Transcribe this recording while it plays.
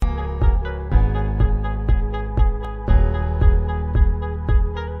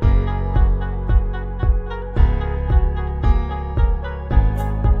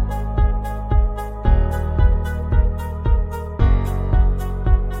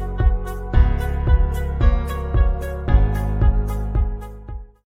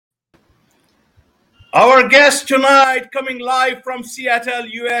Our guest tonight coming live from Seattle,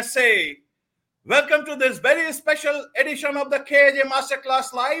 USA. Welcome to this very special edition of the KJ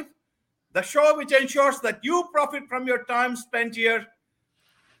Masterclass Live, the show which ensures that you profit from your time spent here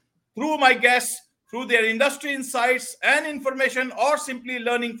through my guests, through their industry insights and information, or simply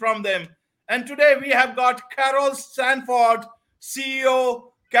learning from them. And today we have got Carol Sanford,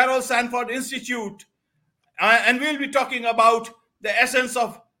 CEO, Carol Sanford Institute, and we'll be talking about the essence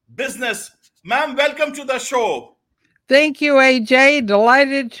of business. Ma'am, welcome to the show. Thank you, AJ.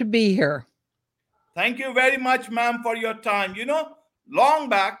 Delighted to be here. Thank you very much, ma'am, for your time. Long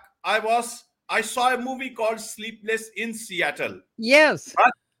back, I saw a movie called Sleepless in Seattle. Yes,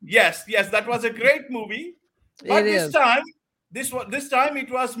 But yes, that was a great movie. it But this is. time, this time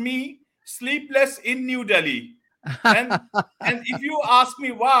it was me sleepless in New Delhi. And and if you ask me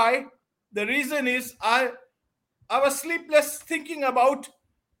why, the reason is I was sleepless thinking about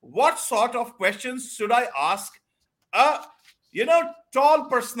what sort of questions should I ask a tall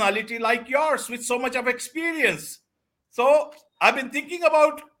personality like yours with so much of experience. So I've been thinking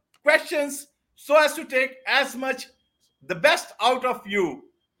about questions so as to take as much the best out of you,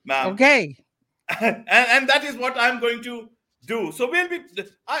 ma'am. Okay. And that is what I'm going to do. So we'll be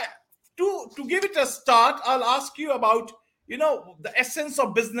I to give it a start, I'll ask you about the essence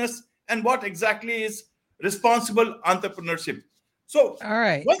of business and what exactly is responsible entrepreneurship. So All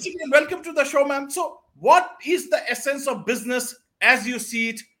right. once again, welcome to the show, ma'am. So what is the essence of business as you see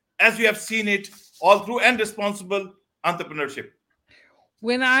it, as you have seen it all through, and responsible entrepreneurship?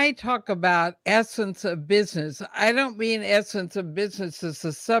 When I talk about essence of business, I don't mean essence of business as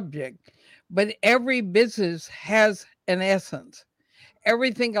a subject, but every business has an essence.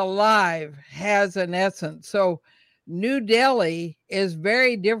 Everything alive has an essence. So New Delhi is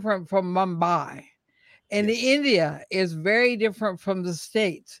very different from Mumbai, and Yes. India is very different from the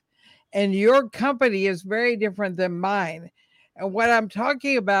States, and your company is very different than mine. And what I'm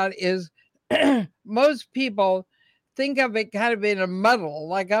talking about is most people think of it kind of in a muddle,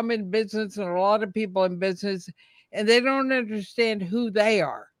 like I'm in business and a lot of people in business, and they don't understand who they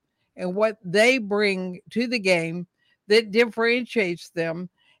are and what they bring to the game that differentiates them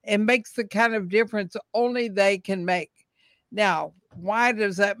and makes the kind of difference only they can make. Now, why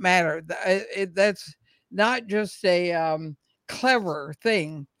does that matter? That's not just a clever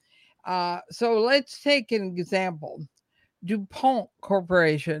thing. So let's take an example. DuPont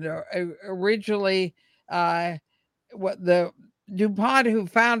Corporation, originally, uh, what the DuPont who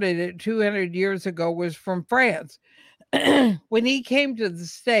founded it 200 years ago was from France. When he came to the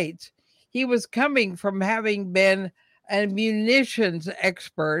States, he was coming from having been a munitions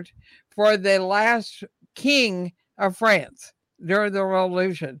expert for the last king of France during the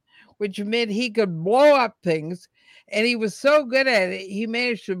Revolution, which meant he could blow up things. And he was so good at it, he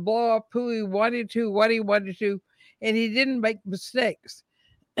managed to blow up who he wanted to, what he wanted to, and he didn't make mistakes.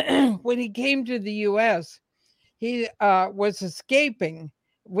 When he came to the US, he was escaping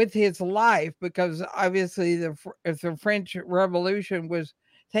with his life because obviously the French Revolution was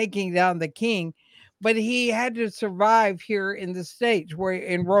taking down the king, but he had to survive here in the States, where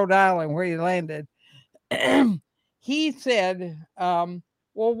in Rhode Island, where he landed. He said, "Well,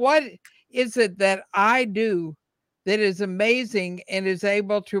 what is it that I do that is amazing and is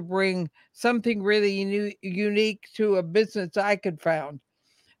able to bring something really unique to a business I could found?"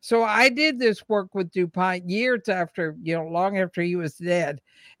 So I did this work with DuPont years after, long after he was dead.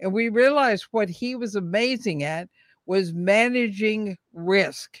 And we realized what he was amazing at was managing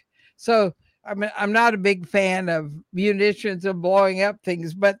risk. So I'm not a big fan of munitions and blowing up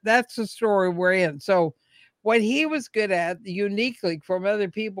things, but that's the story we're in. So what he was good at uniquely from other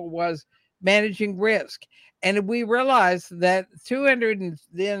people was managing risk. And we realized that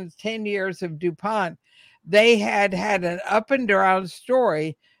 210 years of DuPont, they had an up and down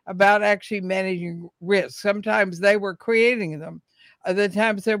story about actually managing risk. Sometimes they were creating them, other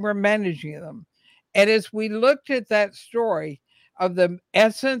times they were managing them. And as we looked at that story of the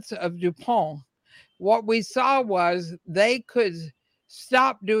essence of DuPont, what we saw was they could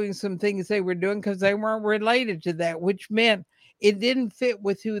stop doing some things they were doing because they weren't related to that, which meant it didn't fit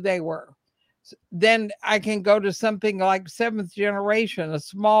with who they were. Then I can go to something like Seventh Generation, a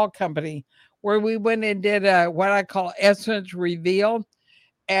small company, where we went and did what I call essence reveal.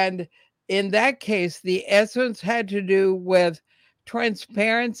 And in that case, the essence had to do with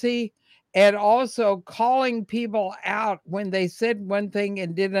transparency and also calling people out when they said one thing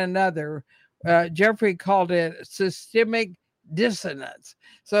and did another. Jeffrey called it systemic dissonance.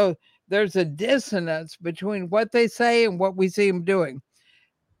 So there's a dissonance between what they say and what we see them doing.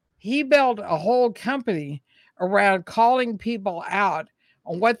 He built a whole company around calling people out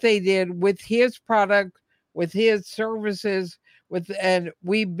on what they did with his product, with his services, and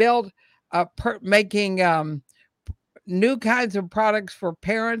we built making new kinds of products for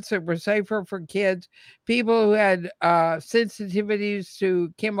parents that were safer for kids, people who had sensitivities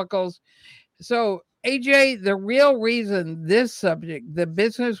to chemicals. So, AJ, the real reason this subject, the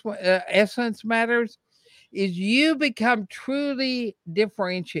business essence matters, is you become truly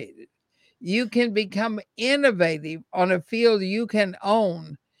differentiated. You can become innovative on a field you can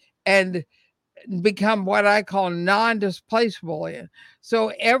own and become what I call non-displaceable in.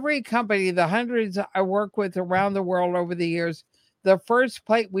 So every company, the hundreds I work with around the world over the years, the first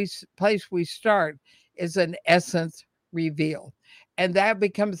place we start is an essence reveal. And that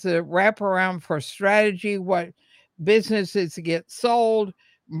becomes the wraparound for strategy, what businesses get sold,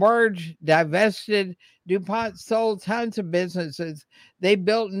 merged, divested. DuPont sold tons of businesses. They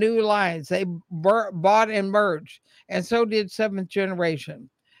built new lines. They bought and merged. And so did seventh generation.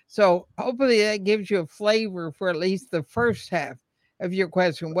 So hopefully that gives you a flavor for at least the first half of your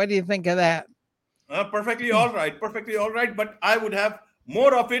question. What do you think of that? Perfectly all right, perfectly all right. But I would have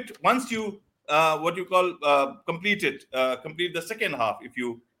more of it once you, what you call, complete it, complete the second half, if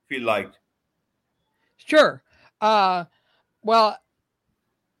you feel like. Sure. Uh, well,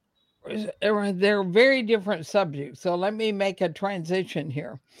 they're very different subjects. So let me make a transition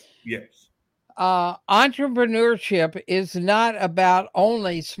here. Yes. Entrepreneurship is not about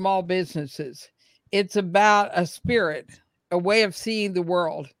only small businesses, it's about a spirit, a way of seeing the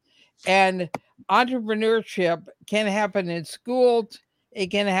world. And entrepreneurship can happen in schools, it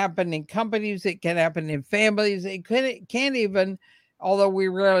can happen in companies, it can happen in families, it can even, although we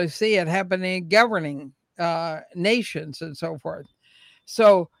rarely see it, happen in governing nations and so forth.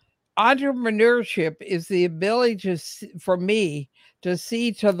 So, entrepreneurship is the ability for me to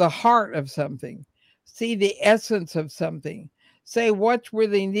see to the heart of something, see the essence of something, say what's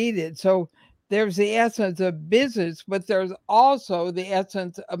really needed. So, there's the essence of business, but there's also the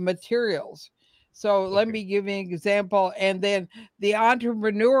essence of materials. So, let Okay. me give you an example. And then the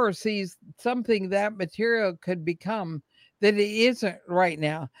entrepreneur sees something that material could become that it isn't right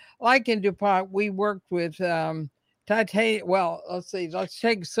now. Like in DuPont, we worked with titanium. Well, let's see. Let's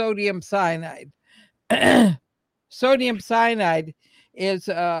take sodium cyanide. Sodium cyanide is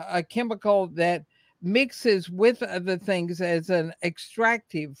a chemical that mixes with other things as an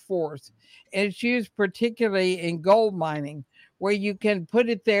extractive force. And it's used particularly in gold mining, where you can put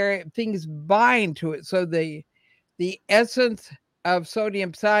it there, things bind to it. So the essence of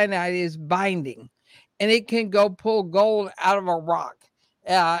sodium cyanide is binding, and it can go pull gold out of a rock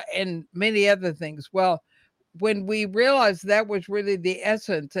and many other things. Well, when we realized that was really the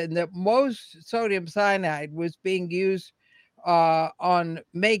essence and that most sodium cyanide was being used on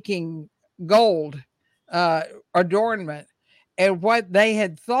making gold uh, adornment, and what they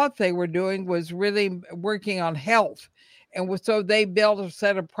had thought they were doing was really working on health. So they built a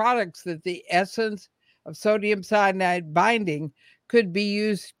set of products that the essence of sodium cyanide binding could be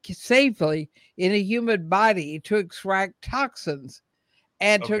used safely in a human body to extract toxins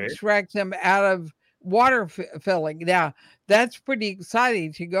and to Okay. extract them out of water filling. Now, that's pretty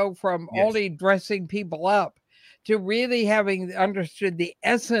exciting to go from Yes. only dressing people up to really having understood the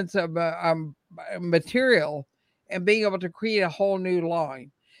essence of a material and being able to create a whole new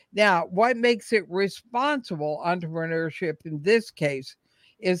line. Now, what makes it responsible entrepreneurship in this case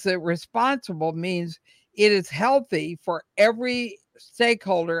is that responsible means it is healthy for every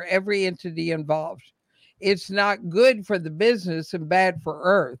stakeholder, every entity involved. It's not good for the business and bad for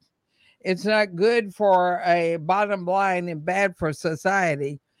Earth. It's not good for a bottom line and bad for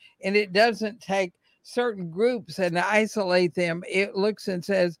society. And it doesn't take certain groups and isolate them. It looks and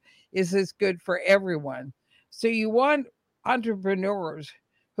says, is this good for everyone? So you want entrepreneurs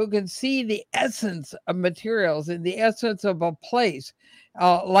who can see the essence of materials and the essence of a place.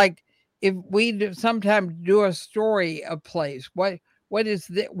 Like if we sometimes do a story of place, what is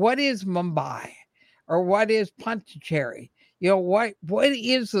Mumbai or what is Pondicherry? What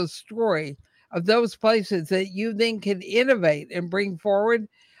is the story of those places that you then can innovate and bring forward?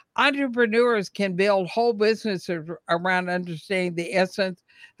 Entrepreneurs can build whole businesses around understanding the essence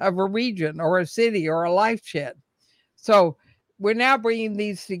of a region or a city or a life shed. So we're now bringing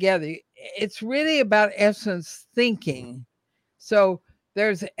these together. It's really about essence thinking. So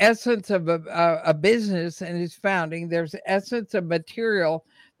there's essence of a business and its founding. There's essence of material.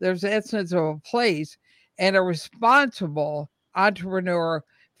 There's essence of a place, and a responsible entrepreneur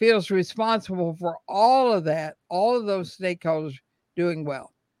feels responsible for all of that, all of those stakeholders doing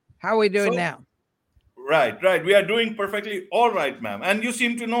well. How are we doing So, now? right, right. We are doing perfectly all right, ma'am. And you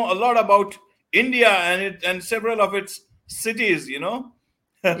seem to know a lot about India and several of its cities.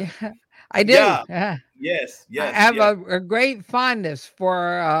 Yeah, I do. Yeah. Yes. I Yes. have Yes. a great fondness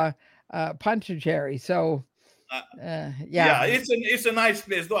for Pondicherry. So, Uh, yeah, yeah, it's a nice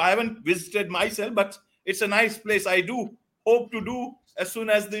place. Though I haven't visited myself, but it's a nice place. I do hope to do as soon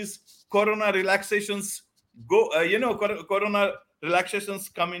as these Corona relaxations go. Corona relaxations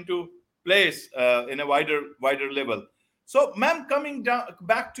come into place in a wider level. So, ma'am, coming down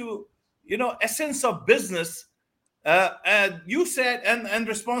back to essence of business. You said and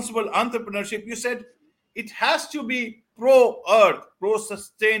responsible entrepreneurship. You said it has to be pro earth, pro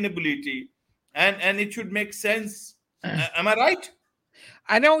sustainability, and it should make sense. Am I right?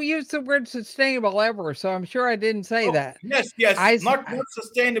 I don't use the word sustainable ever, so I'm sure I didn't say Oh, that. yes, yes. I, s- Not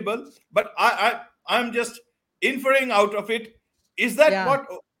sustainable, but I'm just inferring out of it. Is that yeah, what?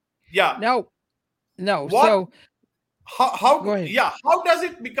 Yeah. no, no. What? So go ahead. Yeah. How does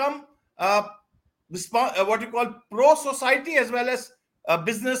it become uh, what you call pro society as well as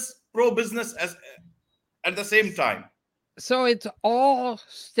business pro business as at the same time? So it's all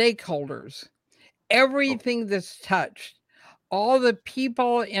stakeholders, Okay. everything that's touched, all the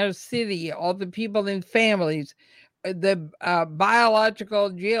people in a city, all the people in families, the biological,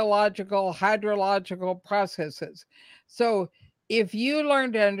 geological, hydrological processes. So if you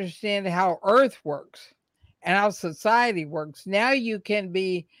learn to understand how Earth works and how society works, now you can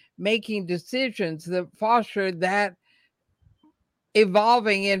be making decisions that foster that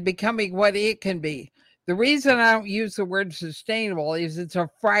evolving and becoming what it can be. The reason I don't use the word sustainable is it's a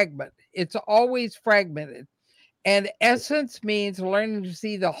fragment. It's always fragmented. And essence means learning to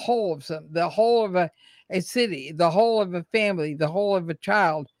see the whole of something, the whole of a city, the whole of a family, the whole of a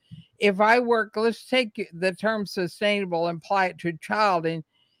child. If I work, let's take the term sustainable and apply it to a child, and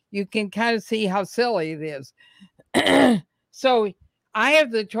you can kind of see how silly it is. So I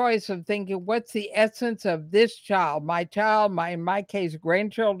have the choice of thinking, what's the essence of this child, my in my case,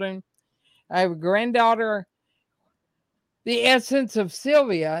 grandchildren. I have a granddaughter. The essence of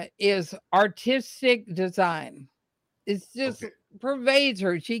Sylvia is artistic design. It's just Okay. pervades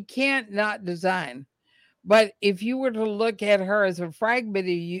her. She can't not design. But if you were to look at her as a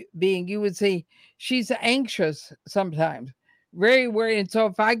fragmented being, you would see she's anxious sometimes, very worried. And so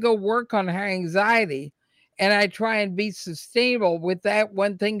if I go work on her anxiety and I try and be sustainable with that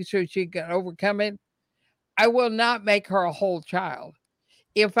one thing so she can overcome it, I will not make her a whole child.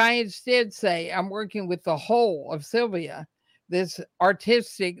 If I instead say I'm working with the whole of Sylvia, this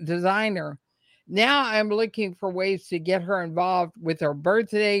artistic designer, now I'm looking for ways to get her involved with her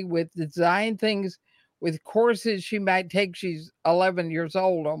birthday, with design things, with courses she might take. She's 11 years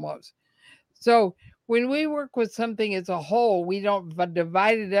old almost. So when we work with something as a whole, we don't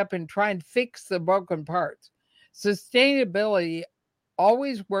divide it up and try and fix the broken parts. Sustainability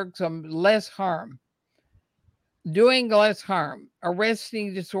always works on less harm, doing less harm,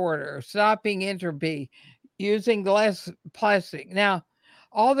 arresting disorder, stopping entropy, using less plastic. Now,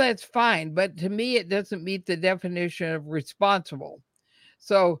 all that's fine, but to me, it doesn't meet the definition of responsible.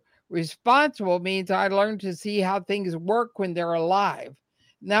 So, responsible means I learn to see how things work when they're alive,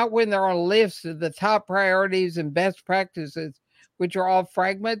 not when they're on lists of the top priorities and best practices, which are all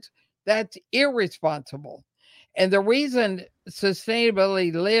fragments. That's irresponsible. And the reason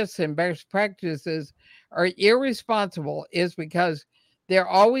sustainability lists and best practices are irresponsible is because they're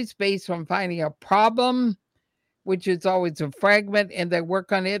always based on finding a problem, which is always a fragment, and they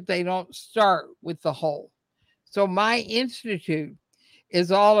work on it. They don't start with the whole. So, my institute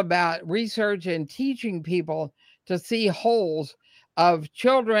is all about research and teaching people to see wholes of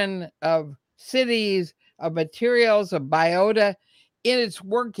children, of cities, of materials, of biota in its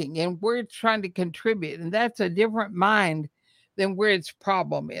working and where it's trying to contribute. And that's a different mind than where its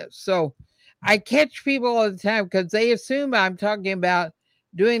problem is. So I catch people all the time because they assume I'm talking about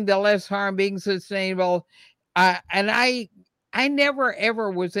doing the less harm, being sustainable. And I never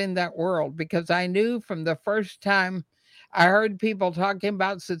ever was in that world because I knew from the first time I heard people talking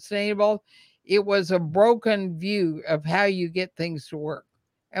about sustainable, it was a broken view of how you get things to work.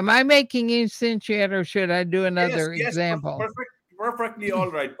 Am I making any sense yet, or should I do Yes, another yes, example? perfectly all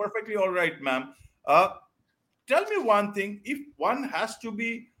right, perfectly all right, ma'am. Uh, Tell me one thing: if one has to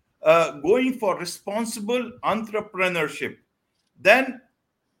be going for responsible entrepreneurship, then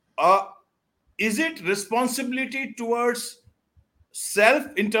uh, is it responsibility towards self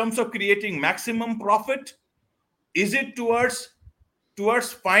in terms of creating maximum profit? Is it towards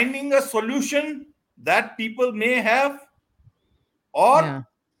finding a solution that people may have, or Yeah.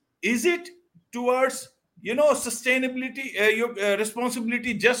 is it towards sustainability, your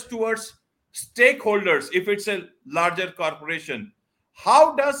responsibility just towards stakeholders if it's a larger corporation?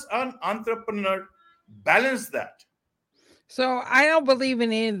 How does an entrepreneur balance that? So I don't believe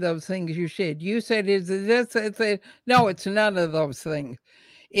in any of those things you said. You said is this? No, it's none of those things.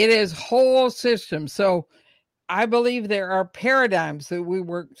 It is whole system. So I believe there are paradigms that we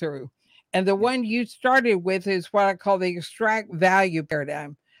work through. And the Yeah. one you started with is what I call the extract value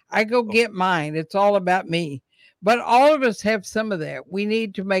paradigm. I go Okay. get mine. It's all about me. But all of us have some of that. We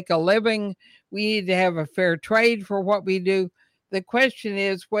need to make a living. We need to have a fair trade for what we do. The question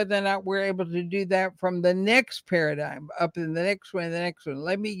is whether or not we're able to do that from the next paradigm up in the next one, the next one.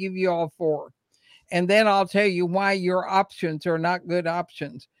 Let me give you all four. And then I'll tell you why your options are not good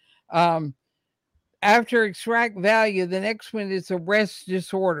options. Um, After extract value, the next one is a rest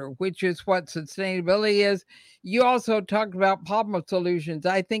disorder, which is what sustainability is. You also talked about problem solutions.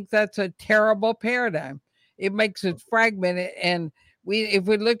 I think that's a terrible paradigm. It makes it fragmented. And if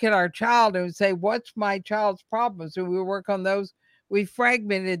we look at our child and say, what's my child's problems? And we work on those, we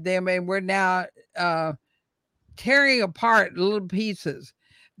fragmented them and we're now uh, tearing apart little pieces.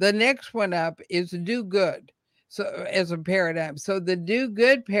 The next one up is do good. So as a paradigm. So the do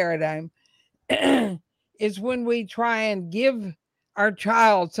good paradigm is when we try and give our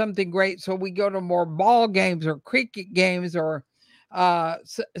child something great. So we go to more ball games or cricket games or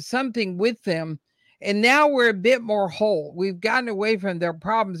something with them. And now we're a bit more whole. We've gotten away from their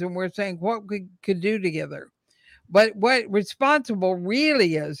problems and we're saying what we could do together. But what responsible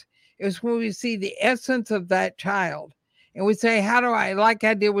really is when we see the essence of that child and we say, how do I, like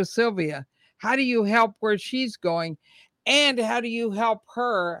I did with Sylvia, how do you help where she's going? And how do you help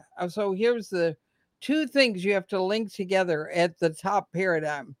her? So here's the two things you have to link together at the top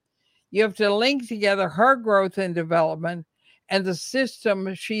paradigm. You have to link together her growth and development and the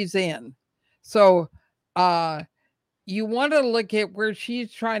system she's in. So, you want to look at where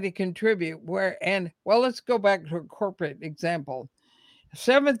she's trying to contribute let's go back to a corporate example.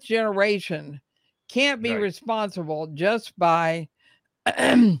 Seventh generation can't be Right. responsible just by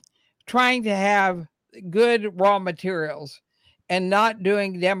trying to have good raw materials and not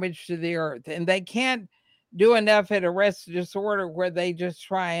doing damage to the earth, and they can't do enough at a rest disorder where they just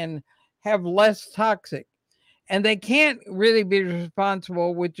try and have less toxic, and they can't really be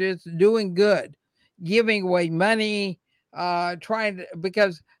responsible with just doing good, giving away money, trying to,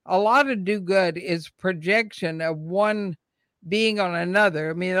 because a lot of do good is projection of one being on another.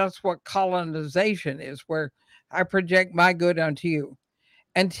 I mean, that's what colonization is, where I project my good onto you.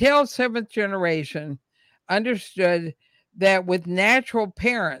 Until seventh generation understood that with natural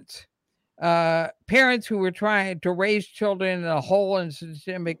parents, parents who were trying to raise children in a whole and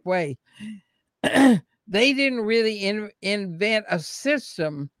systemic way, they didn't really invent a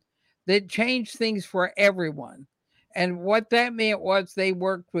system that changed things for everyone. And what that meant was they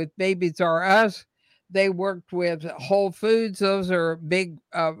worked with Babies R Us, they worked with Whole Foods. Those are big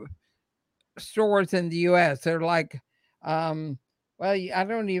stores in the U.S. They're like, I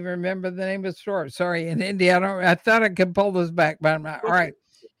don't even remember the name of the store. Sorry, in India, I thought I could pull this back, but I'm not. All Okay. right,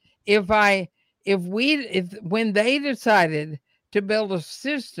 if I if when they decided to build a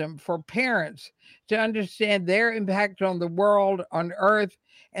system for parents to understand their impact on the world, on earth,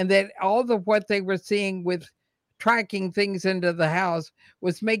 and that all the what they were seeing with tracking things into the house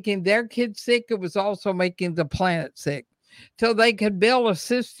was making their kids sick, it was also making the planet sick. So they could build a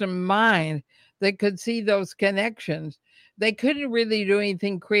system mind that could see those connections. They couldn't really do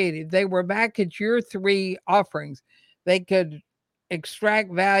anything creative. They were back at your three offerings. They could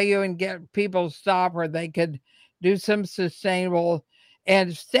extract value and get people to stop, or they could do some sustainable. And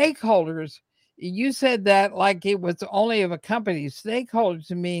stakeholders, you said that like it was only of a company.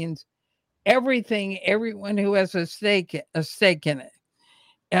 Stakeholders means everything, everyone who has a stake in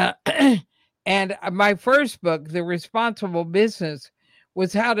it. And my first book, The Responsible Business,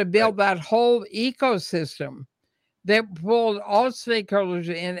 was how to Right. build that whole ecosystem that pulled all stakeholders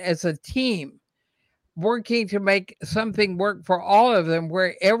in as a team, working to make something work for all of them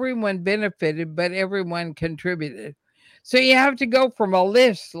where everyone benefited, but everyone contributed. So you have to go from a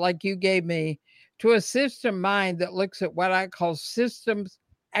list like you gave me to a system mind that looks at what I call systems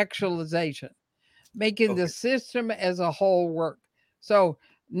actualization, making the Okay. system as a whole work. So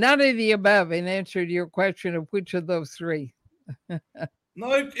none of the above in answer to your question of which of those three.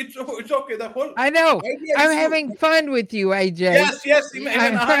 No, it's okay. The whole I know. idea I'm is to, having fun with you, AJ. yes, yes. Even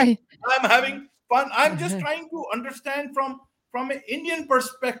Yeah, I'm right. I'm having fun. I'm just trying to understand from an Indian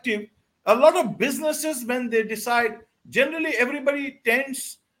perspective. A lot of businesses, when they decide, generally everybody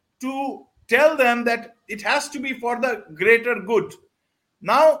tends to tell them that it has to be for the greater good.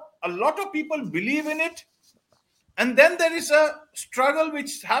 Now, a lot of people believe in it, and then there is a struggle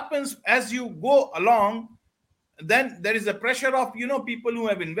which happens as you go along. Then there is a pressure of people who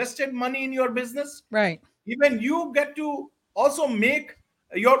have invested money in your business. Right. Even you get to also make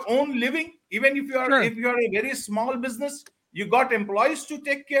your own living. Even if Sure. you are a very small business, you got employees to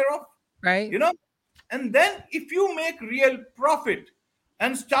take care of, Right. you know. And then if you make real profit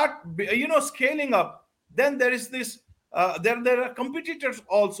and start scaling up, then there is this there are competitors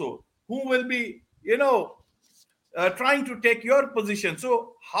also who will be trying to take your position.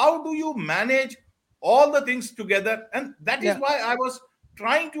 So how do you manage all the things together? And that is Yeah. why I was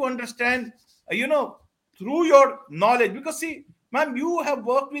trying to understand, through your knowledge. Because see, ma'am, you have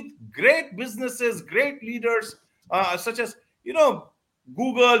worked with great businesses, great leaders, such as,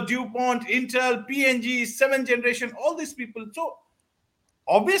 Google, DuPont, Intel, P&G, seven generation, all these people. So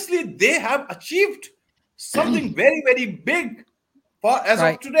obviously they have achieved something very, very big for as of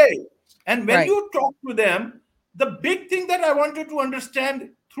Right. today. And when Right. you talk to them, the big thing that I wanted to understand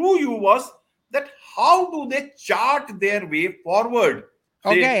through you was that how do they chart their way forward?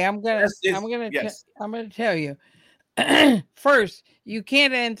 Say, Okay. yes, yes, I'm gonna tell you. First, you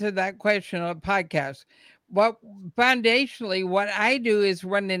can't answer that question on a podcast. What foundationally, what I do is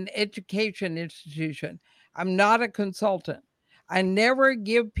run an education institution. I'm not a consultant. I never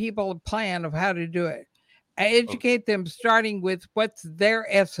give people a plan of how to do it. I okay, educate them starting with what's their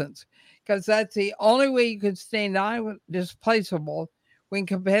essence, because that's the only way you can stay non displaceable when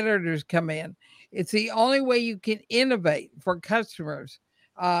competitors come in. It's the only way you can innovate for customers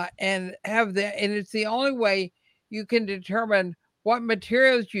and it's the only way you can determine what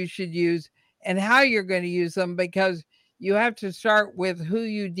materials you should use and how you're going to use them, because you have to start with who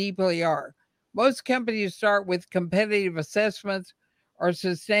you deeply are. Most companies start with competitive assessments or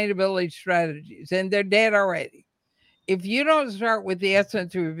sustainability strategies, and they're dead already. If you don't start with the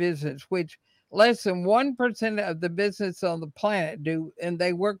essence of your business, which less than 1% of the business on the planet do, and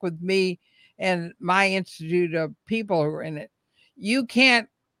they work with me and my institute of people who are in it, you can't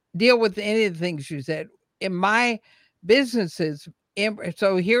deal with any of the things you said. In my businesses,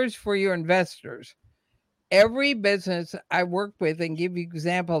 so here's for your investors. Every business I work with and give you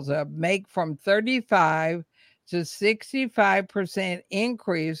examples of make from 35 to 65%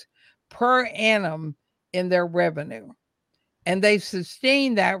 increase per annum in their revenue, and they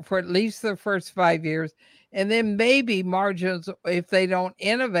sustain that for at least the first 5 years. And then maybe margins, if they don't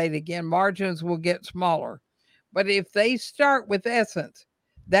innovate again, margins will get smaller. But if they start with essence,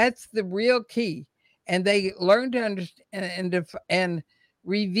 that's the real key. And they learn to understand and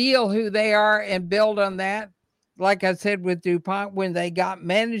reveal who they are and build on that. Like I said with DuPont, when they got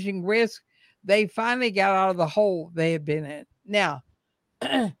managing risk, they finally got out of the hole they had been in. Now,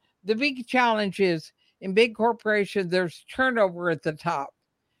 the big challenge is in big corporations, there's turnover at the top.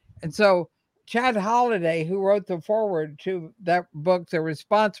 And so Chad Holiday, who wrote the foreword to that book, The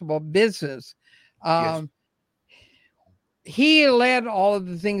Responsible Business, yes, um, he led all of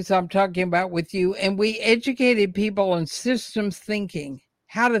the things I'm talking about with you. And we educated people on systems thinking,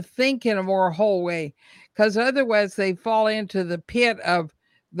 how to think in a more whole way, because otherwise they fall into the pit of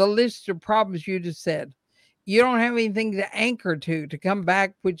the list of problems you just said. You don't have anything to anchor to come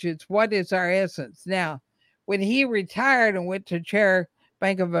back, which is what is our essence. Now, when he retired and went to chair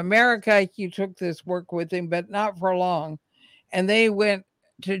Bank of America, you took this work with him, but not for long. And they went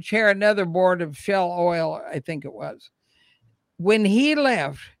to chair another board of Shell Oil, I think it was. When he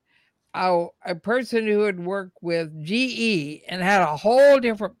left, a person who had worked with GE and had a whole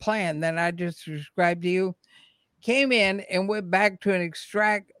different plan than I just described to you came in and went back to an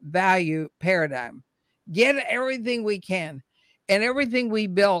extract value paradigm. Get everything we can. And everything we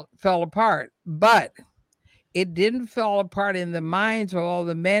built fell apart. But it didn't fall apart in the minds of all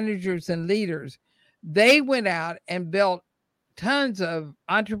the managers and leaders. They went out and built tons of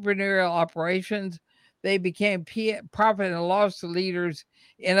entrepreneurial operations. They became profit and loss leaders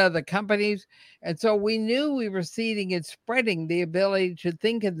in other companies. And so we knew we were seeding and spreading the ability to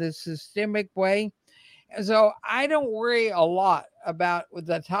think in this systemic way. And so I don't worry a lot about with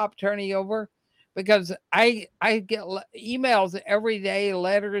the top turning over, because I get emails every day,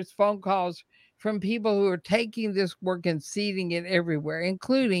 letters, phone calls from people who are taking this work and seeding it everywhere,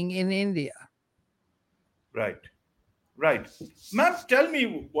 including in India. right, right. Ma'am, tell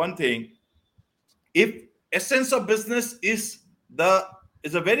me one thing. If essence of business the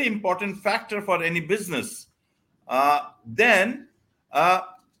is a very important factor for any business, then uh,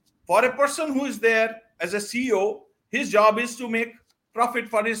 for a person who is there as a CEO, his job is to make profit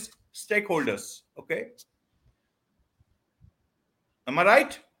for his stakeholders. Okay, am I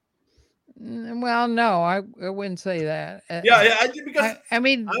right? Well, no, I wouldn't say that. Yeah, yeah. Because I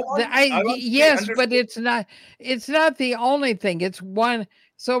mean, I want to be yes, but understood. it's not the only thing. It's one.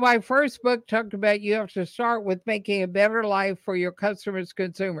 So my first book talked about you have to start with making a better life for your customers,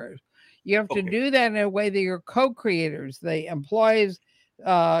 consumers. You have to Okay. do that in a way that your co-creators, the employees,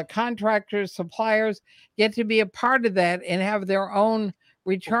 contractors, suppliers, get to be a part of that and have their own Okay.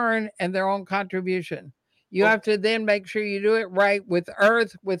 return and their own contribution. You have Okay. to then make sure you do it right with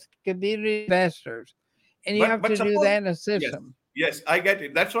Earth, with community investors, and you have But to do suppose, that in a yes, system. yes, I get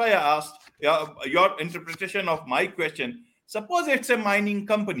it. That's why I asked your interpretation of my question. Suppose it's a mining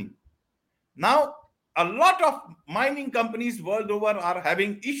company. Now, a lot of mining companies world over are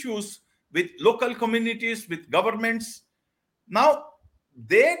having issues with local communities, with governments. Now,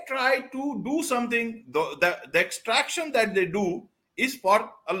 they try to do something. The extraction that they do is for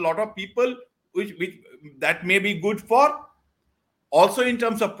a lot of people, which that may be good for, also in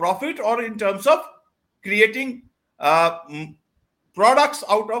terms of profit or in terms of creating products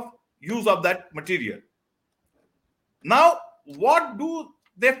out of use of that material. Now, what do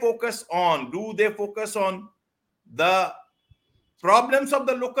they focus on? Do they focus on the problems of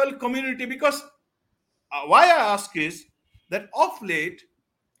the local community? Because why I ask is that of late,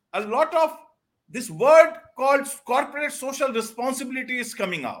 a lot of this word called corporate social responsibility is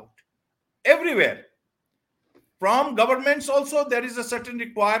coming out everywhere. From governments also, there is a certain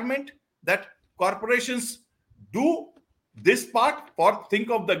requirement that corporations do this part for think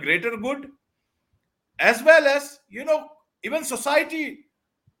of the greater good, as well as even society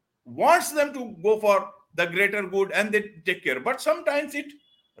wants them to go for the greater good and they take care, but sometimes it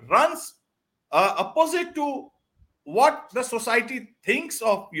runs opposite to what the society thinks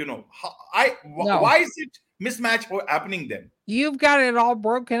of. No, Why is it mismatch happening then? you've got it all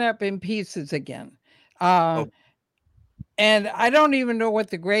broken up in pieces again. Uh, Oh, and I don't even know what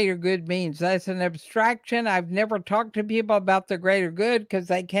the greater good means. That's an abstraction. I've never talked to people about the greater good because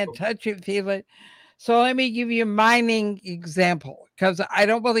they can't oh, touch it, feel it. So let me give you a mining example because I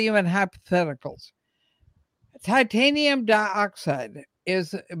don't believe in hypotheticals. Titanium dioxide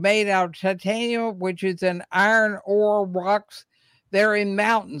is made out of titanium, which is an iron ore rocks. They're in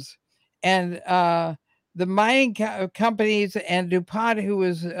mountains. And the mining companies and DuPont, who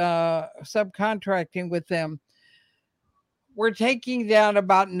was subcontracting with them, were taking down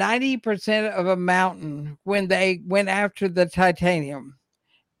about 90% of a mountain when they went after the titanium.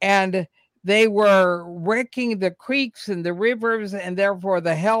 And they were wrecking the creeks and the rivers, and therefore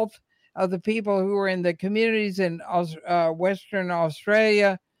the health of the people who were in the communities in Western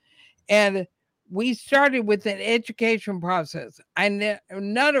Australia. And we started with an education process.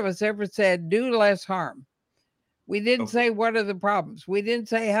 None of us ever said do less harm. We didn't okay. say what are the problems. We didn't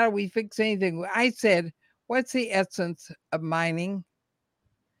say how do we fix anything. I said, what's the essence of mining?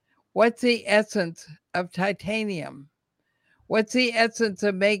 What's the essence of titanium? What's the essence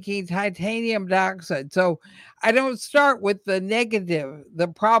of making titanium dioxide? So I don't start with the negative, the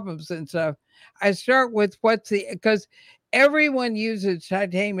problems and stuff. I start with because everyone uses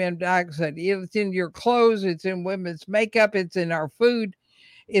titanium dioxide. It's in your clothes, it's in women's makeup, it's in our food,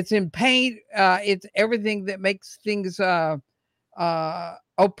 it's in paint, it's everything that makes things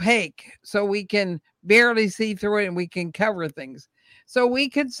opaque so we can barely see through it and we can cover things. So we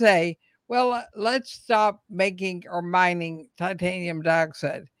could say, well, let's stop making or mining titanium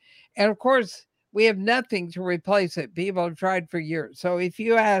dioxide. And of course, we have nothing to replace it. People have tried for years. So if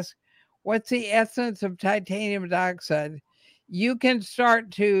you ask, what's the essence of titanium dioxide? You can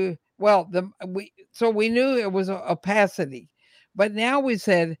start to, well, we knew it was opacity. But now we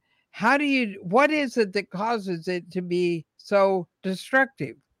said, what is it that causes it to be so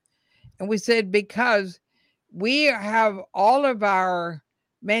destructive? And we said, because we have all of our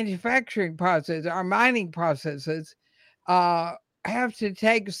manufacturing process, our mining processes, uh, have to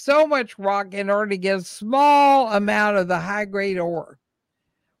take so much rock in order to get a small amount of the high grade ore.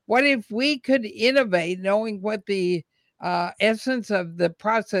 What if we could innovate, knowing what the essence of the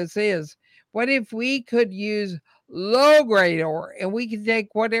process is? What if we could use low grade ore and we could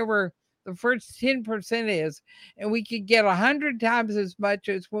take whatever the first 10% is and we could get 100 times as much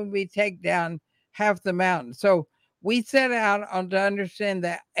as when we take down half the mountain? So we set out on to understand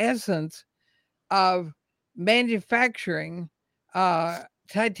the essence of manufacturing uh,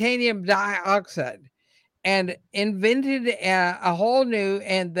 titanium dioxide and invented a whole new,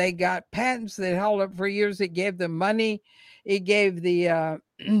 and they got patents that held up for years. It gave them money, it gave the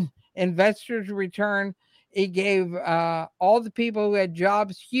investors return, it gave all the people who had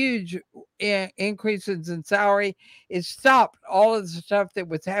jobs huge increases in salary. It stopped all of the stuff that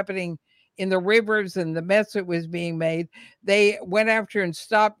was happening in the rivers and the mess that was being made. They went after and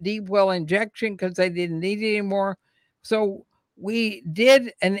stopped deep well injection because they didn't need it anymore. So we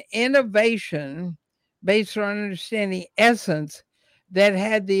did an innovation based on understanding essence that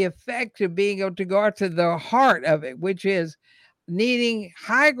had the effect of being able to go out to the heart of it, which is needing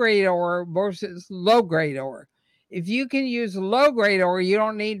high grade ore versus low grade ore. If you can use low grade ore, you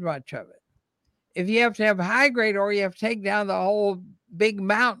don't need much of it. If you have to have high grade ore, you have to take down the whole big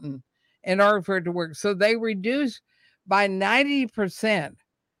mountain in order for it to work. So they reduced by 90%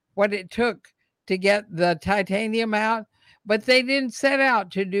 what it took to get the titanium out, but they didn't set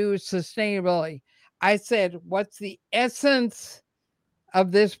out to do sustainability. I said, what's the essence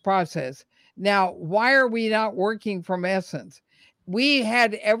of this process? Now, why are we not working from essence? We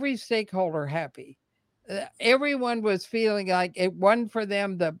had every stakeholder happy. Everyone was feeling like it won for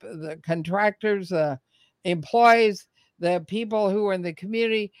them, the contractors, the employees, the people who were in the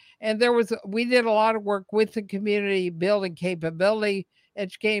community. And we did a lot of work with the community, building capability,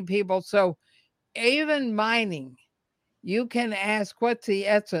 educating people. So even mining, you can ask what's the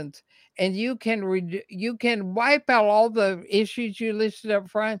essence, and you can wipe out all the issues you listed up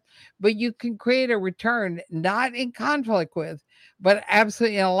front, but you can create a return not in conflict with, but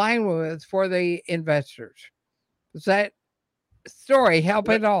absolutely in alignment with for the investors. Does that story help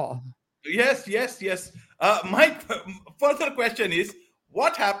Well, at all? yes, yes, yes. My further question is,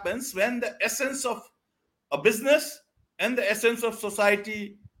 what happens when the essence of a business and the essence of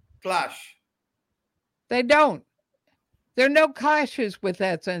society clash? They don't. There are no clashes with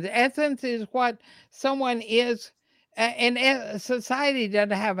essence. Essence is what someone is, and society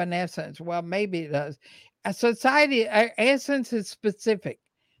doesn't have an essence. Well, maybe it does. A society, essence is specific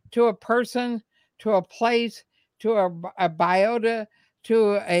to a person, to a place, to a biota,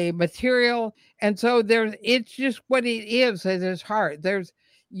 to a material, and so it's just what it is at its heart.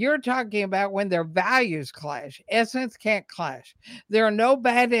 You're talking about when their values clash. Essence can't clash. There are no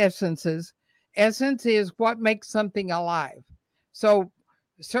bad essences. Essence is what makes something alive. So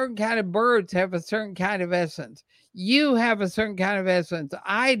certain kind of birds have a certain kind of essence. You have a certain kind of essence.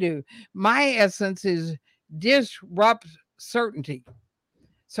 I do. My essence is disrupt certainty.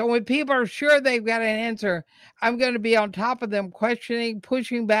 So when people are sure they've got an answer, I'm going to be on top of them, questioning,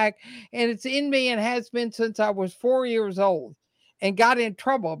 pushing back. And it's in me and has been since I was 4 years old, and got in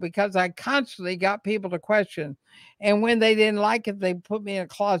trouble because I constantly got people to question. And when they didn't like it, they put me in a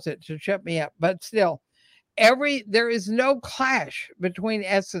closet to shut me up. But still, there is no clash between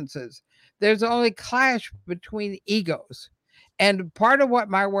essences. There's only clash between egos. And part of what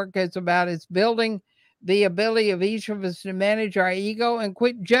my work is about is building the ability of each of us to manage our ego and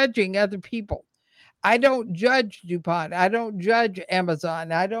quit judging other people. I don't judge DuPont. I don't judge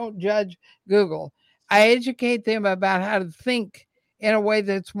Amazon. I don't judge Google. I educate them about how to think in a way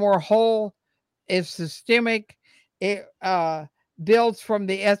that's more whole, is systemic, it builds from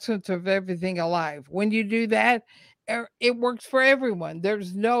the essence of everything alive. When you do that, it works for everyone.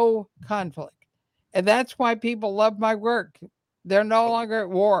 There's no conflict. And that's why people love my work. They're no Okay. longer at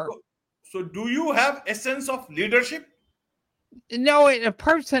war. So, so do you have essence of leadership? No, a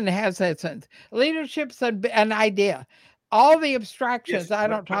person has essence. Leadership's an idea. All the Yes, abstractions I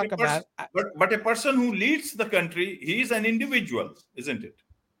don't talk about. but a person who leads the country, he is an individual, isn't it?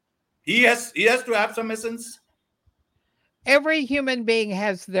 He has to have some essence. Every human being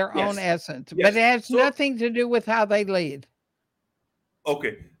has their own Yes, essence, but yes. it has So nothing to do with how they lead.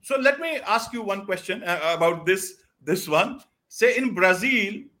 okay, so let me ask you one question about this one. Say in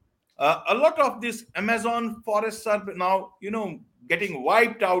Brazil, a lot of these Amazon forests are now getting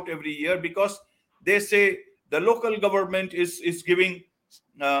wiped out every year because they say the local government is giving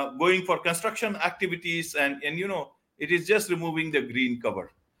going for construction activities, and it is just removing the green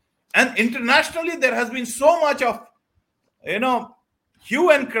cover. And internationally, there has been so much of you know hue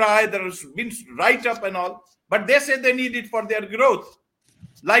and cry. There has been write up and all, but they say they need it for their growth,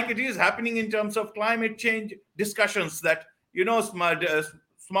 like it is happening in terms of climate change discussions, that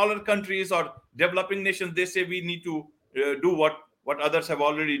smaller countries or developing nations, they say we need to do what others have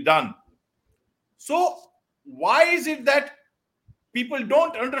already done. So why is it that people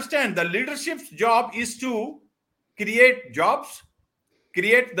don't understand the leadership's job is to create jobs,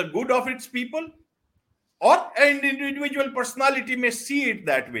 create the good of its people? Or an individual personality may see it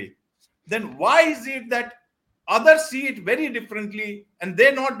that way. Then why is it that others see it very differently, and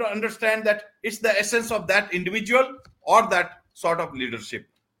they not understand that it's the essence of that individual or that sort of leadership?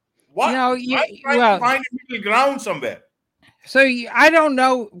 You What know, I'm trying to well, find a middle ground somewhere. so I don't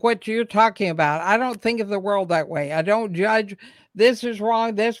know what you're talking about. I don't think of the world that way. I don't judge. This is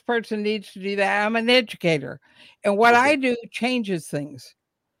wrong. This person needs to do that. I'm an educator, and what I Okay. do changes things.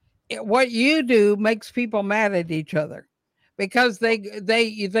 What you do makes people mad at each other because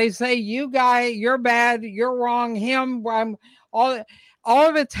they say, you guy, you're bad, you're wrong, him, I'm all all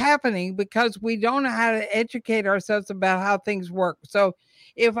of it's happening because we don't know how to educate ourselves about how things work. So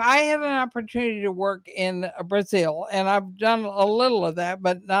If I had an opportunity to work in Brazil, and I've done a little of that,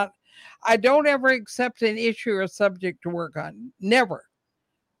 but not, I don't ever accept an issue or subject to work on. Never.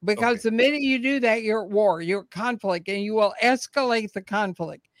 Because Okay. the minute you do that, you're at war, you're at conflict, and you will escalate the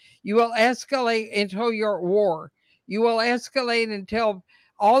conflict. You will escalate until you're at war. You will escalate until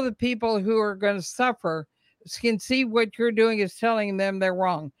all the people who are going to suffer can see what you're doing is telling them they're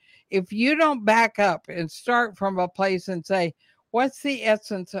wrong. If you don't back up and start from a place and say, what's the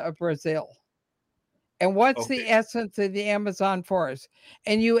essence of Brazil? And what's Okay. the essence of the Amazon forest?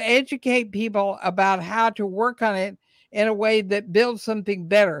 And you educate people about how to work on it in a way that builds something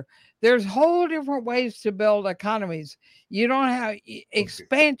better. There's whole different ways to build economies. You don't have Okay.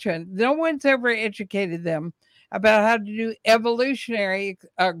 expansion. No one's ever educated them about how to do evolutionary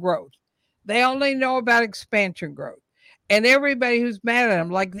growth. They only know about expansion growth. And everybody who's mad at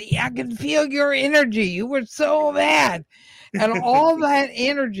them, like, I can feel your energy. You were so mad. And all that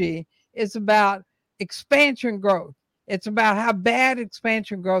energy is about expansion growth. It's about how bad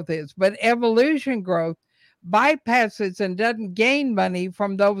expansion growth is. But evolution growth bypasses and doesn't gain money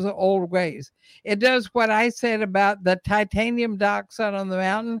from those old ways. It does what I said about the titanium dioxide on the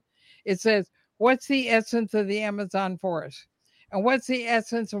mountain. It says, what's the essence of the Amazon forest? And what's the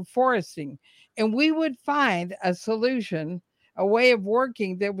essence of foresting? And we would find a solution, a way of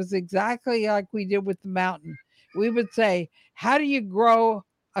working that was exactly like we did with the mountain. We would say, how do you grow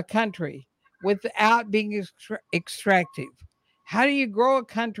a country without being extractive? How do you grow a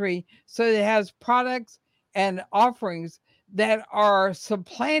country so that it has products and offerings that are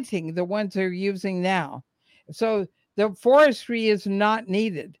supplanting the ones they're using now? So the forestry is not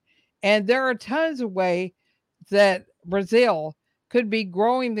needed. And there are tons of ways that Brazil could be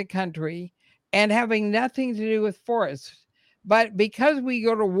growing the country and having nothing to do with forests. But because we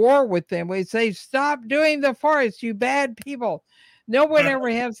go to war with them, we say, stop doing the forest, you bad people. No one ever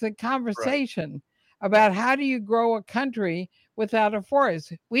has the Right. conversation about Right. how do you grow a country without a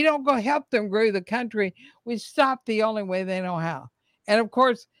forest. We don't go help them grow the country. We stop the only way they know how. And of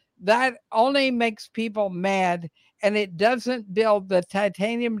course, that only makes people mad, and it doesn't build the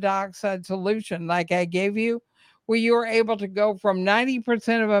titanium dioxide solution like I gave you, where you're able to go from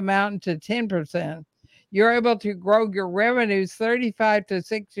 90% of a mountain to 10%. You're able to grow your revenues 35 to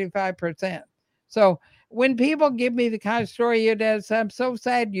 65%. So when people give me the kind of story you did, I'm so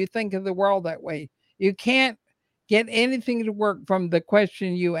sad you think of the world that way. You can't get anything to work from the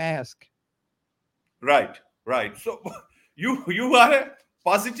question you ask. Right. Right. So you are a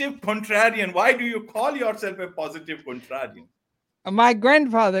positive contrarian. Why do you call yourself a positive contrarian? My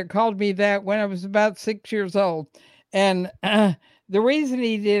grandfather called me that when I was about 6 years old. And the reason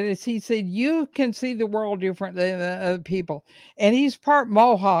he did is he said, you can see the world different than the other people. And he's part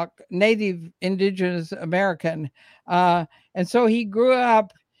Mohawk, Native Indigenous American. And so he grew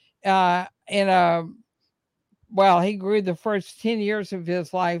up in a well, he grew the first 10 years of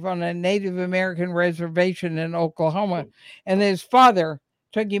his life on a Native American reservation in Oklahoma, Oh, and his father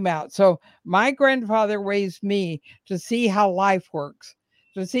took him out. So, my grandfather raised me to see how life works,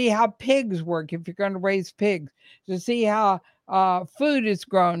 to see how pigs work if you're going to raise pigs, to see how food is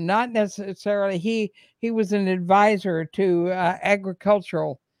grown. Not necessarily, he was an advisor to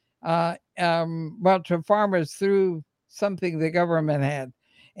agricultural, well, to farmers through something the government had.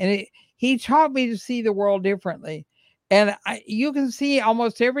 And he taught me to see the world differently. And you can see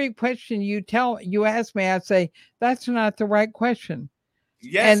almost every question you ask me, I say that's not the right question.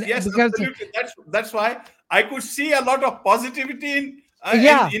 yes, And yes, because absolutely. That's why I could see a lot of positivity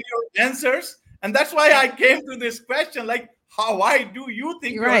yeah, in your answers, and that's why eh, I came to this question. Like, how? Why do you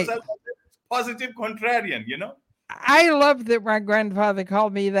think you're right. yourself as a positive contrarian? You know? I love that my grandfather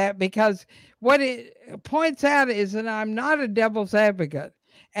called me that because what it points out is that I'm not a devil's advocate,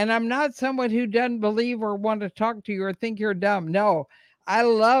 and I'm not someone who doesn't believe or want to talk to you or think you're dumb. No, I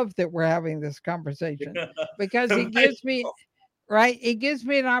love that we're having this conversation because it Right. gives me right? It gives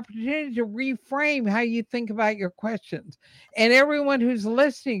me an opportunity to reframe how you think about your questions. And everyone who's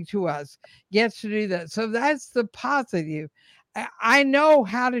listening to us gets to do that. So that's the positive. I know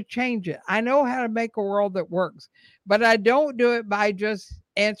how to change it. I know how to make a world that works, but I don't do it by just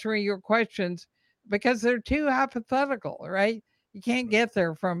answering your questions because they're too hypothetical, right? You can't get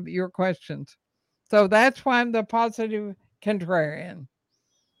there from your questions. So that's why I'm the positive contrarian.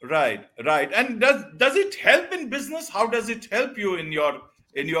 Right, right. And does it help in business? How does it help you in your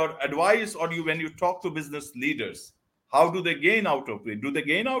advice, or you when you talk to business leaders? How do they gain out of it? Do they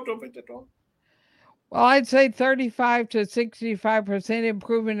gain out of it at all? Well, I'd say 35 to 65%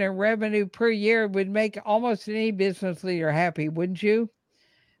 improvement in revenue per year would make almost any business leader happy, wouldn't you?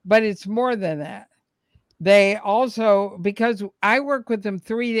 But it's more than that. They also, because I work with them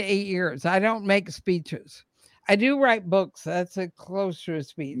 3 to 8 years, I don't make speeches. I do write books. That's a close to a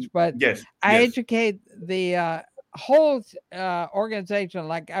speech, but Yes, I yes. educate the whole organization.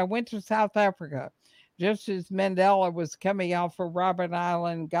 Like I went to South Africa just as Mandela was coming out for Robben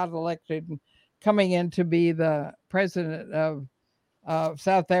Island, got elected, and coming in to be the president of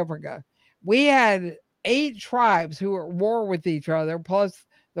South Africa. We had 8 tribes who were at war with each other, plus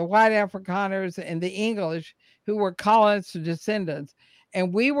the white Afrikaners and the English who were colonists descendants.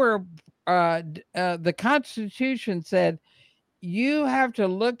 And we were, the Constitution said you have to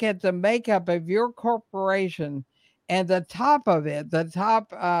look at the makeup of your corporation and the top of it, the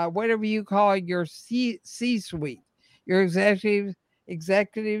top, whatever you call your C suite, your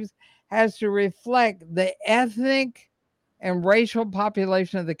executives has to reflect the ethnic and racial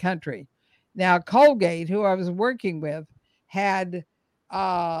population of the country. Now, Colgate, who I was working with, had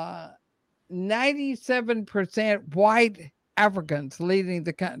uh, 97% white Africans leading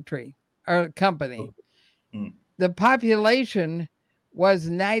the country or company. Mm. The population was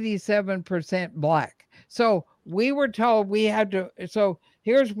 97% black. So we were told we had to. So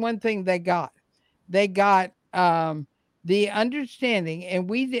here's one thing they got the understanding, and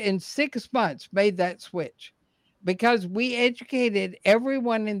we in 6 months made that switch because we educated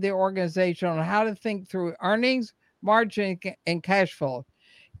everyone in the organization on how to think through earnings, margin, and cash flow.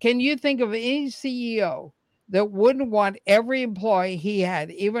 Can you think of any CEO that wouldn't want every employee he had,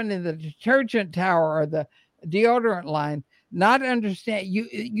 even in the detergent tower or the deodorant line, not understand?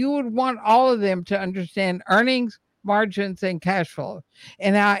 You would want all of them to understand earnings, margins, and cash flow,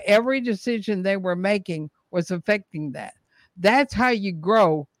 and how every decision they were making was affecting that. That's how you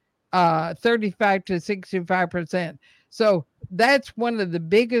grow 35 to 65%. So that's one of the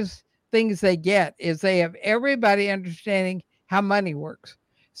biggest things they get is they have everybody understanding how money works.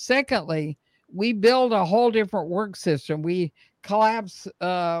 Secondly, we build a whole different work system. We collapse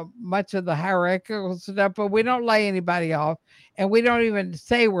much of the hierarchical stuff, but we don't lay anybody off, and we don't even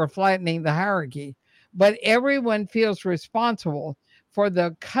say we're flattening the hierarchy. But everyone feels responsible for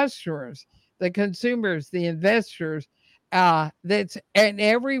the customers, the consumers, the investors. That's in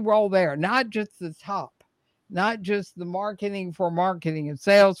every role there, not just the top, not just the marketing for marketing and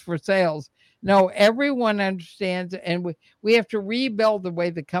sales for sales. No, everyone understands, and we have to rebuild the way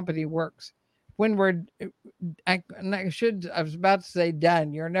the company works. When we're, I was about to say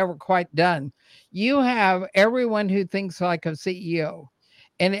done. You're never quite done. You have everyone who thinks like a CEO,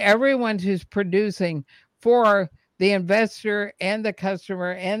 and everyone who's producing for the investor and the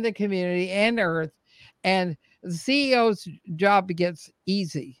customer and the community and Earth. And the CEO's job gets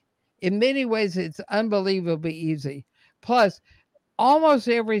easy. In many ways, it's unbelievably easy. Plus, almost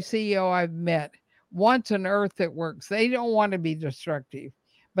every CEO I've met wants an earth that works. They don't want to be destructive,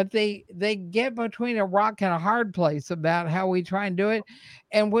 but they get between a rock and a hard place about how we try and do it.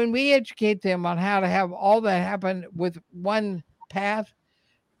 And when we educate them on how to have all that happen with one path,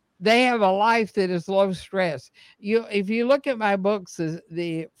 they have a life that is low stress. If you look at my books,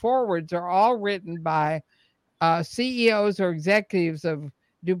 the forwards are all written by CEOs or executives of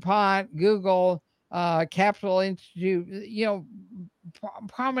DuPont, Google, Capital Institute,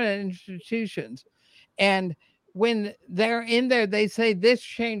 prominent institutions. And when they're in there, they say, "This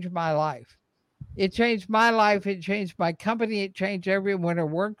changed my life. It changed my life. It changed my company. It changed everyone who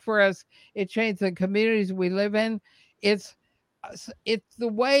worked for us. It changed the communities we live in. It's it's the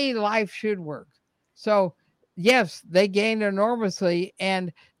way life should work." So, yes, they gain enormously,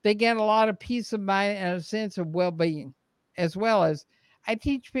 and they get a lot of peace of mind and a sense of well being, as well as I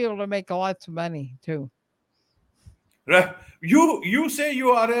teach people to make lots of money too. Right. You say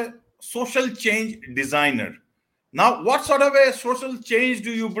you are a social change designer. Now, what sort of a social change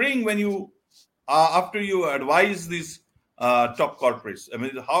do you bring when you after you advise these top corporates? I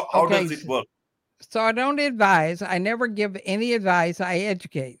mean, how Okay, does it work? so I don't advise. I never give any advice. I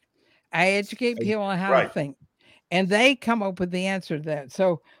educate. I educate people on how to Right. think, and they come up with the answer to that.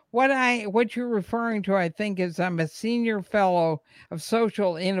 So what you're referring to, I think, is I'm a senior fellow of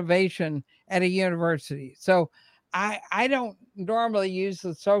social innovation at a university. So I don't normally use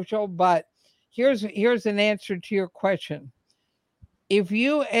the social, but here's an answer to your question. If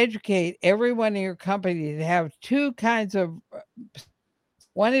you educate everyone in your company to have two kinds of skills.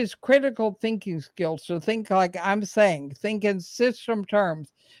 One is critical thinking skills. So think like I'm saying, think in system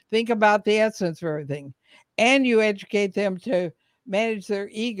terms, think about the essence of everything. And you educate them to manage their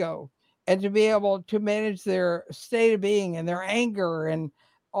ego and to be able to manage their state of being and their anger and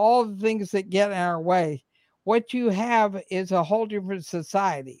all the things that get in our way. What you have is a whole different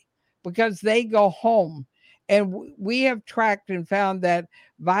society because they go home And we have tracked and found that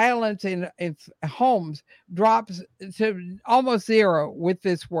violence in homes drops to almost zero with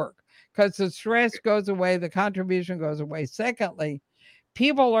this work because the stress goes away, the contribution goes away. Secondly,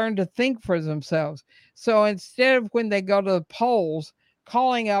 people learn to think for themselves. So instead of when they go to the polls,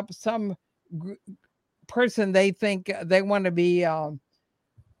 calling up some person they think they want to be, I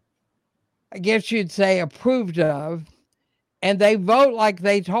guess you'd say, approved of, and they vote like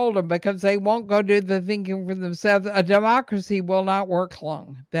they told them because they won't go do the thinking for themselves. A democracy will not work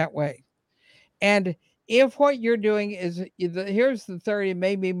long that way. And if what you're doing is, here's the third and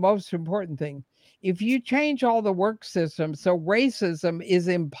maybe most important thing, if you change all the work systems so racism is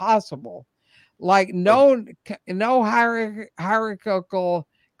impossible, like Okay. no hierarchical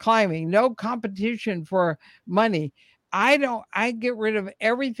climbing, no competition for money. I get rid of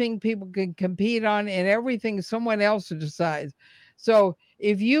everything people can compete on and everything someone else decides. So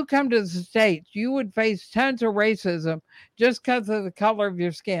if you come to the States, you would face tons of racism just because of the color of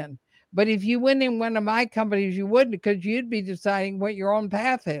your skin. But if you went in one of my companies, you wouldn't, because you'd be deciding what your own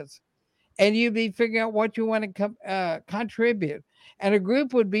path is, and you'd be figuring out what you want to contribute. And a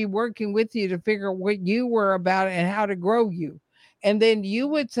group would be working with you to figure out what you were about and how to grow you. And then you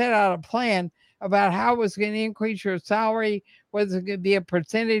would set out a plan about how it was going to increase your salary, whether it could be a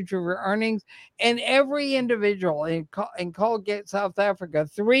percentage of your earnings. And every individual in Colgate, South Africa,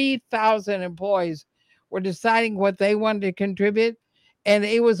 3,000 employees were deciding what they wanted to contribute. And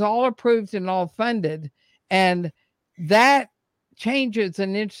it was all approved and all funded. And that changes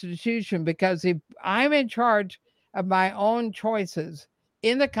an institution, because if I'm in charge of my own choices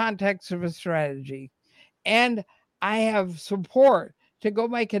in the context of a strategy, and I have support to go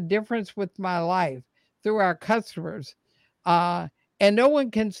make a difference with my life through our customers, uh, and no one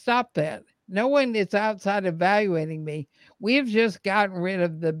can stop that. No one is outside evaluating me. We've just gotten rid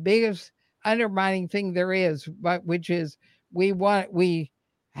of the biggest undermining thing there is, but which is we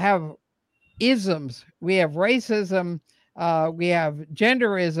have isms. We have racism, we have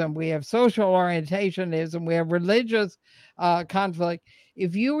genderism, we have social orientationism, we have religious conflict.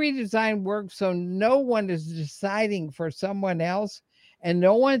 If you redesign work so no one is deciding for someone else and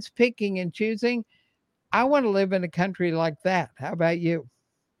no one's picking and choosing, I want to live in a country like that. How about you?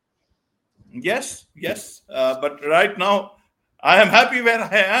 Yes, yes. But right now, I am happy where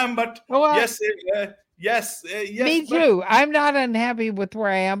I am. But Well, yes, yes. me too. I'm not unhappy with where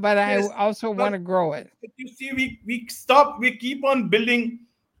I am, but I Yes, also want but, to grow it. but you see, we keep on building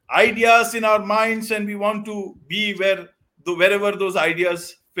ideas in our minds, and we want to be wherever those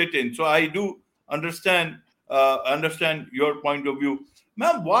ideas fit in. So I do understand your point of view,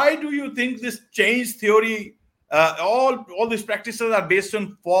 ma'am. Why do you think this change theory, all these practices are based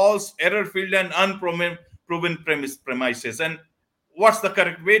on false, error-filled, and unproven premises? And what's the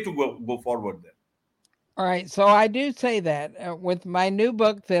correct way to go forward there? All right, so I do say that with my new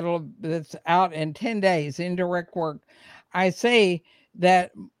book that's out in 10 days, Indirect Work, I say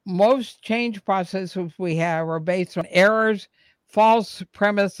that most change processes we have are based on errors, false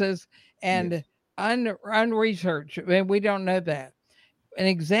premises, and Yes. unresearched. I mean, we don't know that. An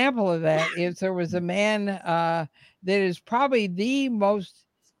example of that is there was a man that is probably the most,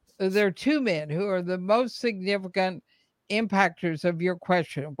 there are two men who are the most significant impactors of your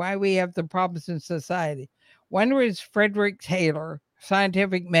question, why we have the problems in society. One was Frederick Taylor,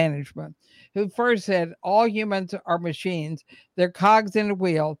 scientific management, who first said all humans are machines, they're cogs in a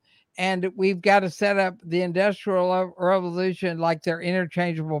wheel, and we've got to set up the industrial revolution like they're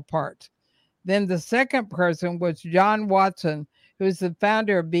interchangeable parts. Then the second person was John Watson, who's the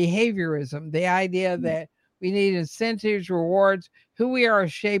founder of behaviorism, the idea that we need incentives, rewards. Who we are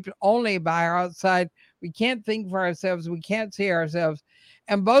is shaped only by our outside. We can't think for ourselves, we can't see ourselves.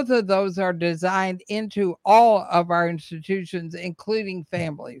 And both of those are designed into all of our institutions, including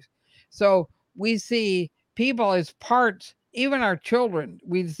families. So we see people as parts, even our children,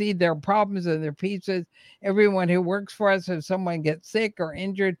 we see their problems and their pieces. Everyone who works for us, if someone gets sick or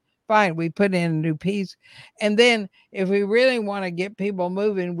injured, fine, we put in a new piece. And then if we really want to get people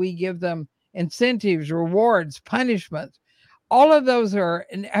moving, we give them incentives, rewards, punishments. All of those are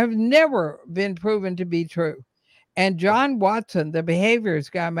have never been proven to be true. And John Watson, the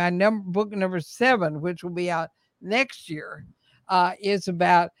behaviorist guy, my book number 7, which will be out next year, is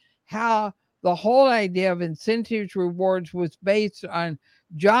about how the whole idea of incentives, rewards was based on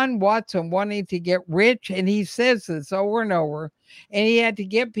John Watson wanting to get rich. And he says this over and over. And he had to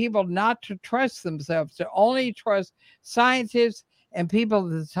get people not to trust themselves, to only trust scientists and people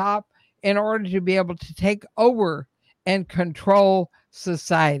at the top in order to be able to take over and control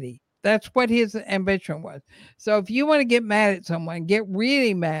society. That's what his ambition was. So if you want to get mad at someone, get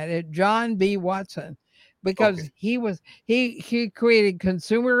really mad at John B. Watson, because Okay. he created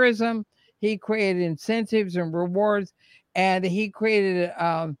consumerism, he created incentives and rewards, and he created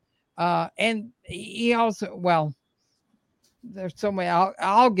and he also, well, there's so many.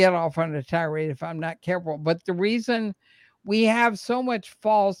 I'll get off on a tirade if I'm not careful. But the reason we have so much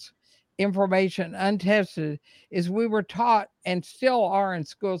false information untested is we were taught and still are in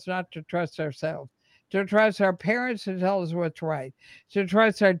schools not to trust ourselves, to trust our parents to tell us what's right, to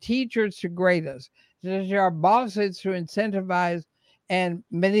trust our teachers to grade us, to trust our bosses to incentivize and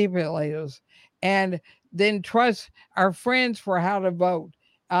manipulate us, and then trust our friends for how to vote,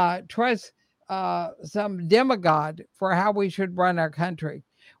 trust some demigod for how we should run our country.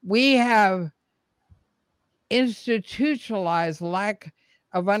 We have institutionalized lack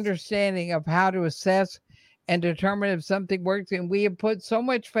of understanding of how to assess and determine if something works. And we have put so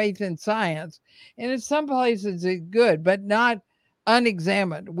much faith in science, and in some places it's good, but not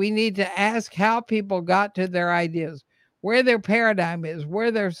unexamined. We need to ask how people got to their ideas, where their paradigm is,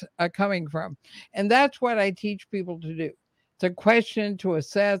 where they're coming from. And that's what I teach people to do, to question, to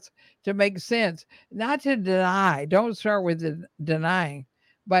assess, to make sense, not to deny. Don't start with denying,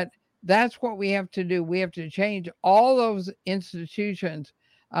 but that's what we have to do. We have to change all those institutions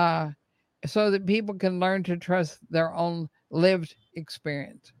uh, so that people can learn to trust their own lived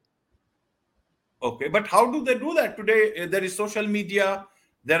experience. Okay, but how do they do that today? There is social media.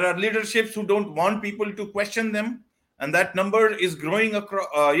 There are leaderships who don't want people to question them, and that number is growing across.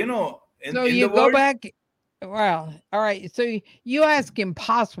 So In you the go world. back. Well, all right. So you ask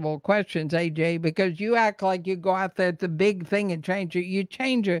impossible questions, AJ, because you act like you go out there at the big thing and change it. You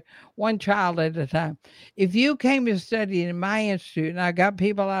change it one child at a time. If you came to study in my institute, and I got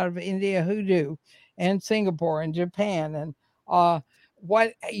people out of India who do, and Singapore and Japan, and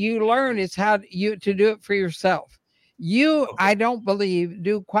what you learn is how you to do it for yourself. You, Okay. I don't believe,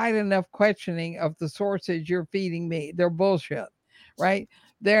 do quite enough questioning of the sources you're feeding me. They're bullshit, right?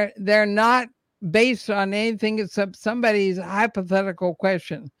 They're not based on anything except somebody's hypothetical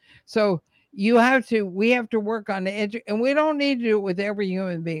question. So we have to work on the edge, and we don't need to do it with every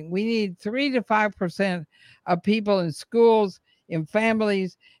human being. We need 3 to 5% of people in schools, in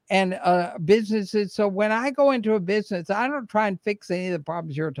families, and businesses. So when I go into a business, I don't try and fix any of the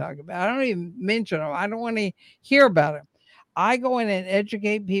problems you're talking about. I don't even mention them. I don't want to hear about it. I go in and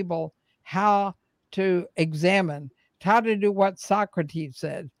educate people how to examine, how to do what Socrates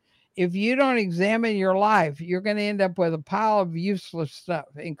said. If you don't examine your life, you're going to end up with a pile of useless stuff,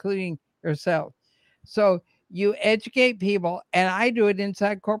 including yourself. So you educate people, and I do it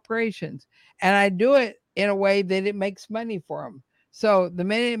inside corporations, and I do it in a way that it makes money for them. So the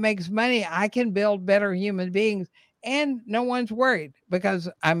minute it makes money, I can build better human beings, and no one's worried because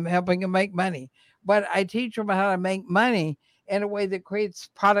I'm helping them make money. But I teach them how to make money in a way that creates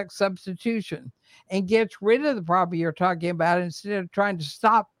product substitution and gets rid of the problem you're talking about instead of trying to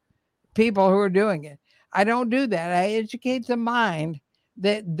stop people who are doing it. I don't do that. I educate the mind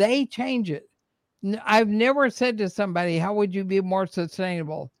that they change it. I've never said to somebody, "How would you be more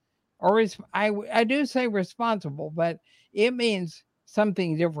sustainable?" Or I do say responsible, but it means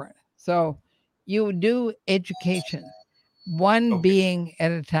something different. So you do education, one Okay. being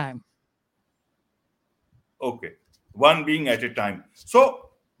at a time. Okay. One being at a time. So,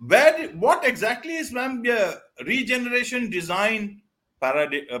 what exactly is, ma'am, the regeneration design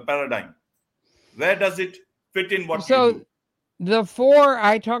paradigm? Where does it fit in what you So do? the four,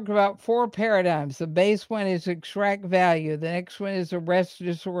 I talked about four paradigms. The base one is extract value. The next one is arrest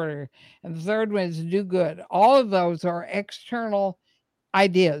disorder. And the third one is do good. All of those are external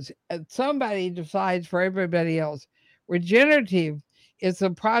ideas. Somebody decides for everybody else. Regenerative is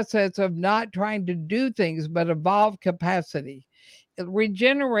the process of not trying to do things, but evolve capacity.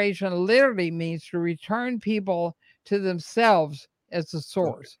 Regeneration literally means to return people to themselves as the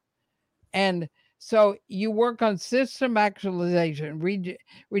Okay. source. And so you work on system actualization.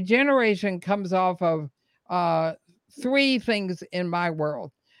 Regeneration comes off of uh, three things in my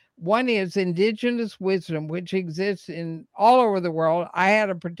world. One is indigenous wisdom, which exists in all over the world. I had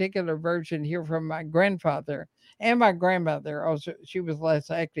a particular version here from my grandfather and my grandmother. Also, she was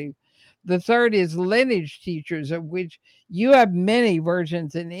less active. The third is lineage teachers, of which you have many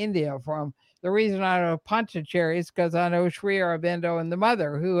versions in India from. The reason I know Pondicherry is because I know Sri Aurobindo and the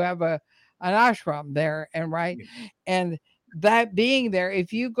mother who have an ashram there, and right, Yeah. and that being there,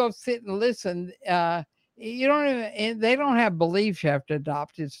 if you go sit and listen, you don't even, they don't have beliefs you have to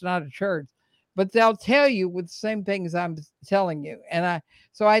adopt. It's not a church, but they'll tell you with the same things I'm telling you. And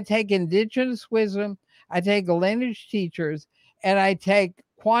I take indigenous wisdom, I take lineage teachers, and I take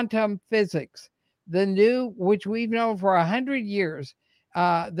quantum physics, the new, which we've known for 100 years.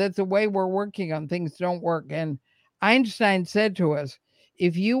 that the way we're working on things don't work. And Einstein said to us,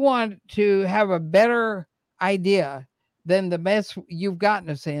 if you want to have a better idea than the mess you've gotten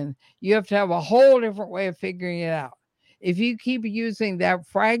us in, you have to have a whole different way of figuring it out. If you keep using that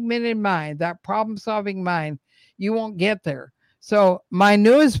fragmented mind, that problem solving mind, you won't get there. So, my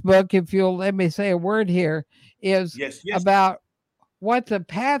newest book, if you'll let me say a word here, is Yes, yes. about what the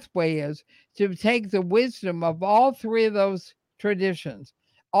pathway is to take the wisdom of all three of those traditions,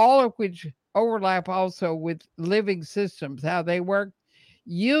 all of which overlap also with living systems, how they work.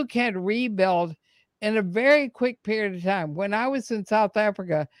 You can rebuild in a very quick period of time. When I was in South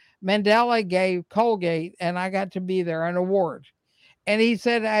Africa, Mandela gave Colgate, and I got to be there, an award. And he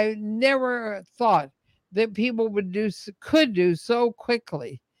said, I never thought that people could do so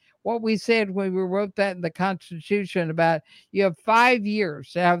quickly what we said when we wrote that in the Constitution about you have 5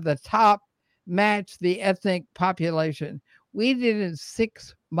 years to have the top match the ethnic population. We did it in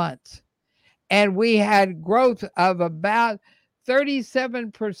 6 months. And we had growth of about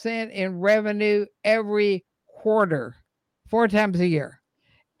 37% in revenue every quarter, 4 times a year.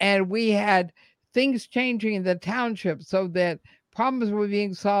 And we had things changing in the township so that problems were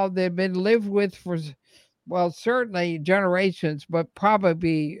being solved that had been lived with for, well, certainly generations, but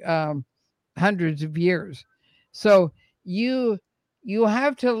probably hundreds of years. So you you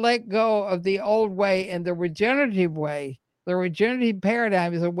have to let go of the old way and the regenerative way. The regenerative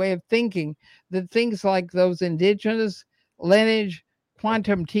paradigm is a way of thinking that thinks like those indigenous lineage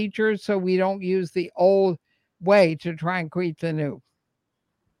quantum teachers, so we don't use the old way to try and create the new.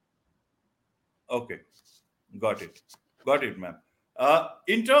 Okay, got it. Got it, ma'am.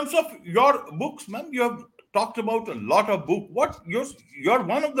 In terms of your books, ma'am, you have talked about a lot of book. What your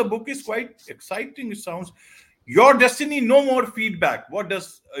one of the book is quite exciting. It sounds. Your Destiny, No More Feedback. What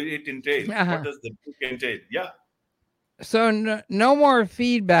does it entail? What does the book entail? Yeah. So no more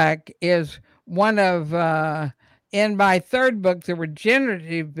feedback is one of in my third book, the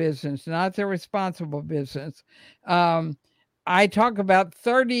regenerative business, not the responsible business. Um, I talk about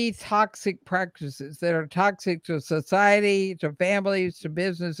 30 toxic practices that are toxic to society, to families, to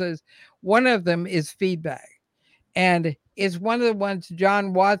businesses. One of them is feedback, and it's one of the ones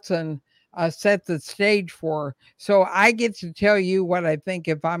John Watson set the stage for. So I get to tell you what I think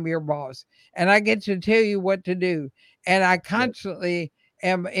if I'm your boss, and I get to tell you what to do, and I Yes. constantly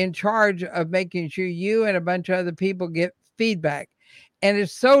am in charge of making sure you and a bunch of other people get feedback. And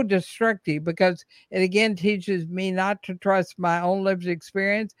it's so destructive because it again teaches me not to trust my own lived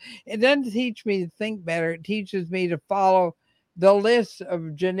experience. It doesn't teach me to think better. It teaches me to follow the list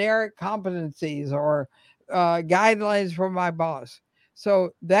of generic competencies or guidelines from my boss.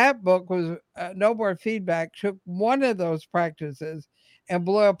 So that book was No More Feedback, took one of those practices and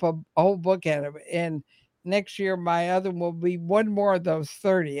blew up a whole book out of it. And next year, my other one will be one more of those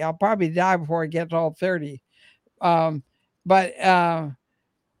 30. I'll probably die before I get to all 30. Um, but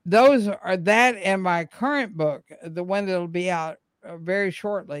those are that and my current book, the one that'll be out very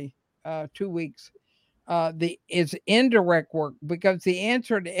shortly, 2 weeks. The It's indirect work because the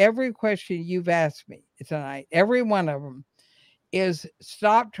answer to every question you've asked me tonight, every one of them, is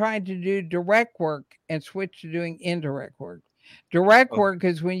stop trying to do direct work and switch to doing indirect work. Direct Okay. work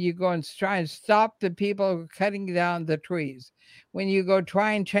is when you go and try and stop the people who are cutting down the trees. When you go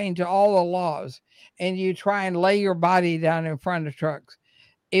try and change all the laws and you try and lay your body down in front of trucks.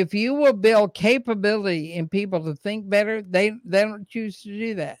 If you will build capability in people to think better, they don't choose to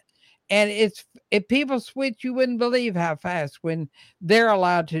do that. And it's if people switch, you wouldn't believe how fast when they're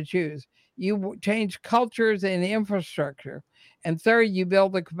allowed to choose. You change cultures and infrastructure. And third, you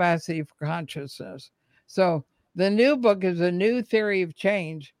build the capacity for consciousness. So the new book is a new theory of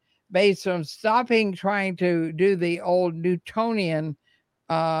change based on stopping trying to do the old Newtonian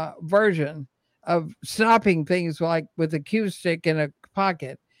version of stopping things like with a cue stick in a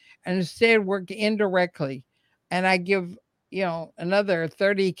pocket and instead work indirectly. And I give, another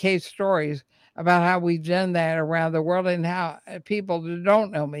 30 case stories about how we've done that around the world and how people who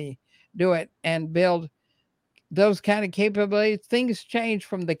don't know me do it and build those kind of capabilities. Things change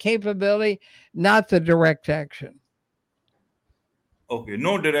from the capability, not the direct action. Okay.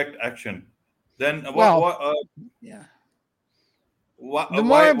 No direct action. Then what? Well, What? yeah. Why? The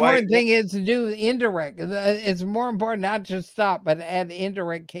more Why? Why? important thing is to do indirect. It's more important not to stop, but add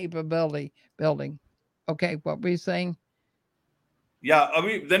indirect capability building. Okay, what were you saying? Yeah.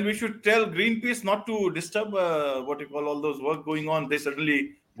 Then we should tell Greenpeace not to disturb what you call all those work going on. They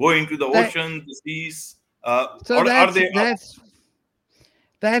suddenly go into the That ocean, the seas. so Or are that's they?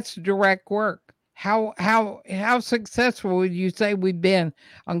 that's direct work. How successful would you say we've been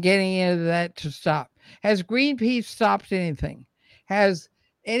on getting into that to stop? Has Greenpeace stopped anything? has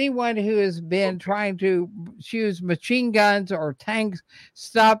anyone who has been Okay. trying to use machine guns or tanks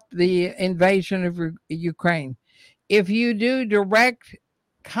stop the invasion of Ukraine. If you do direct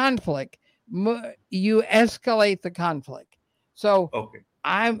conflict, you escalate the conflict. So Okay.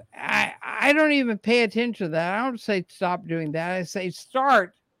 I don't even pay attention to that. I don't say stop doing that. I say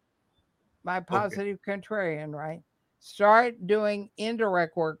start by Okay. positive contrarian, right? Start doing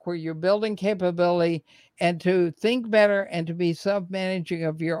indirect work where you're building capability and to think better and to be self managing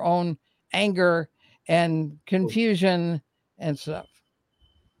of your own anger and confusion and stuff.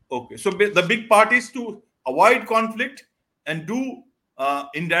 Okay. So the big part is to avoid conflict and do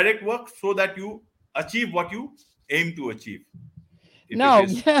indirect work so that you achieve what you aim to achieve. If it No,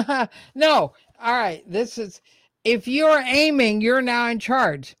 is no. All right. This is if you're aiming, you're now in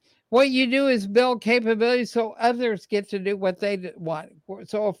charge. What you do is build capability so others get to do what they want.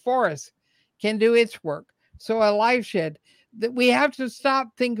 So a forest can do its work. So a life shed. That we have to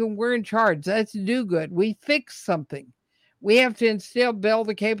stop thinking we're in charge. That's do good. We fix something. We have to instill, build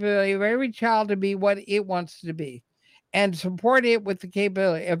the capability of every child to be what it wants to be, and support it with the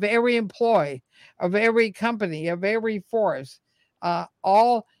capability of every employee, of every company, of every forest,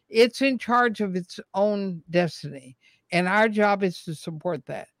 all it's in charge of its own destiny, and our job is to support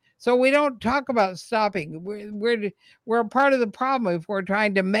that. So we don't talk about stopping. We're a part of the problem if we're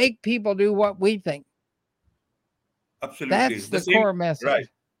trying to make people do what we think. absolutely That's the the same, core right? message.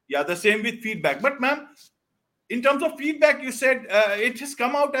 Yeah, the same with feedback. But, ma'am, in terms of feedback, you said it has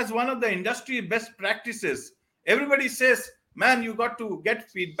come out as one of the industry best practices. Everybody says, man, you got to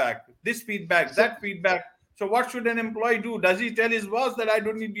get feedback, this feedback, So that feedback. So what should an employee do? Does he tell his boss that I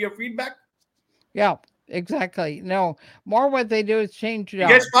don't need your feedback? yeah, exactly. No, more what they do is change He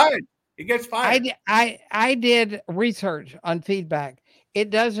gets jobs. fired. He gets fired. I did research on feedback. It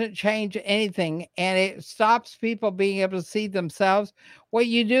doesn't change anything, and it stops people being able to see themselves. What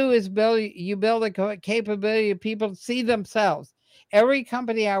you do is build a capability of people to see themselves. Every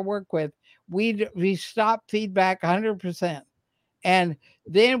company I work with, we stop feedback 100%. And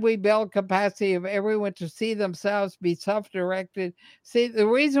then we build capacity of everyone to see themselves, be self-directed. See, the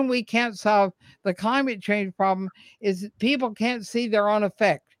reason we can't solve the climate change problem is that people can't see their own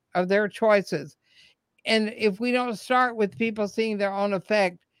effect of their choices. And if we don't start with people seeing their own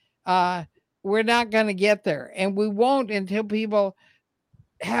effect, uh, we're not going to get there. And we won't until people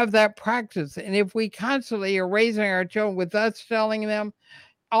have that practice. And if we constantly are raising our children with us telling them,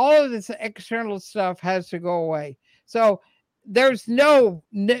 all of this external stuff has to go away. So there's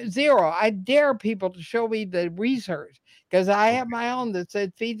zero. I dare people to show me the research because I have Okay. my own that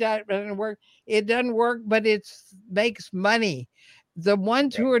said feedback doesn't work. It doesn't work, but it makes money. The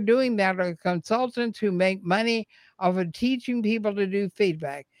ones Right. who are doing that are consultants who make money off of teaching people to do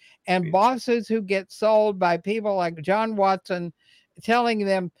feedback, and Feedback. bosses who get sold by people like John Watson telling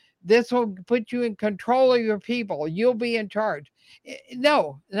them this will put you in control of your people. You'll be in charge.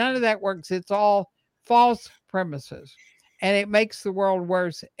 No, none of that works. It's all false premises, and it makes the world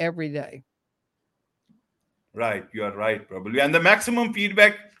worse every day. Right. You are right, probably. And the maximum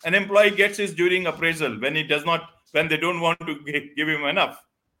feedback an employee gets is during appraisal when he does not, when they don't want to give him enough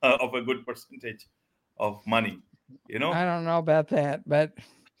of a good percentage of money. You I know. don't know about that, but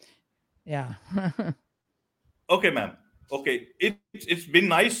yeah. Okay, ma'am. Okay, it's been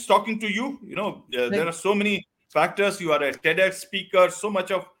nice talking to you. There are Thank- so many factors. You are a TEDx speaker. So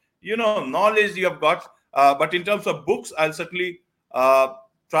much of knowledge you have got. But in terms of books, I'll certainly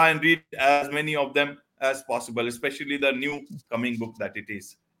try and read as many of them as possible, especially the new coming book that it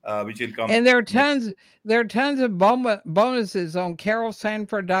is, which will come and next. there are tons of bonuses on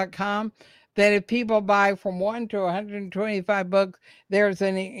carolsanford.com that if people buy from 1 to 125 books, there's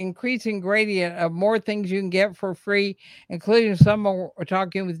an increasing gradient of more things you can get for free, including some are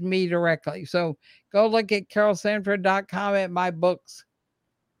talking with me directly. So go look at carolsanford.com at my books.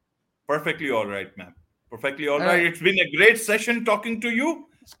 Perfectly all right, ma'am. Perfectly all All right. right. It's been a great session talking to you.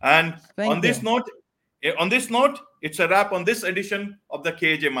 And on Thank this you. note, it's a wrap on this edition of the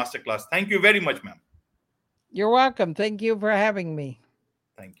KJ Masterclass. Thank you very much, ma'am. You're welcome. Thank you for having me.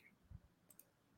 Thank you.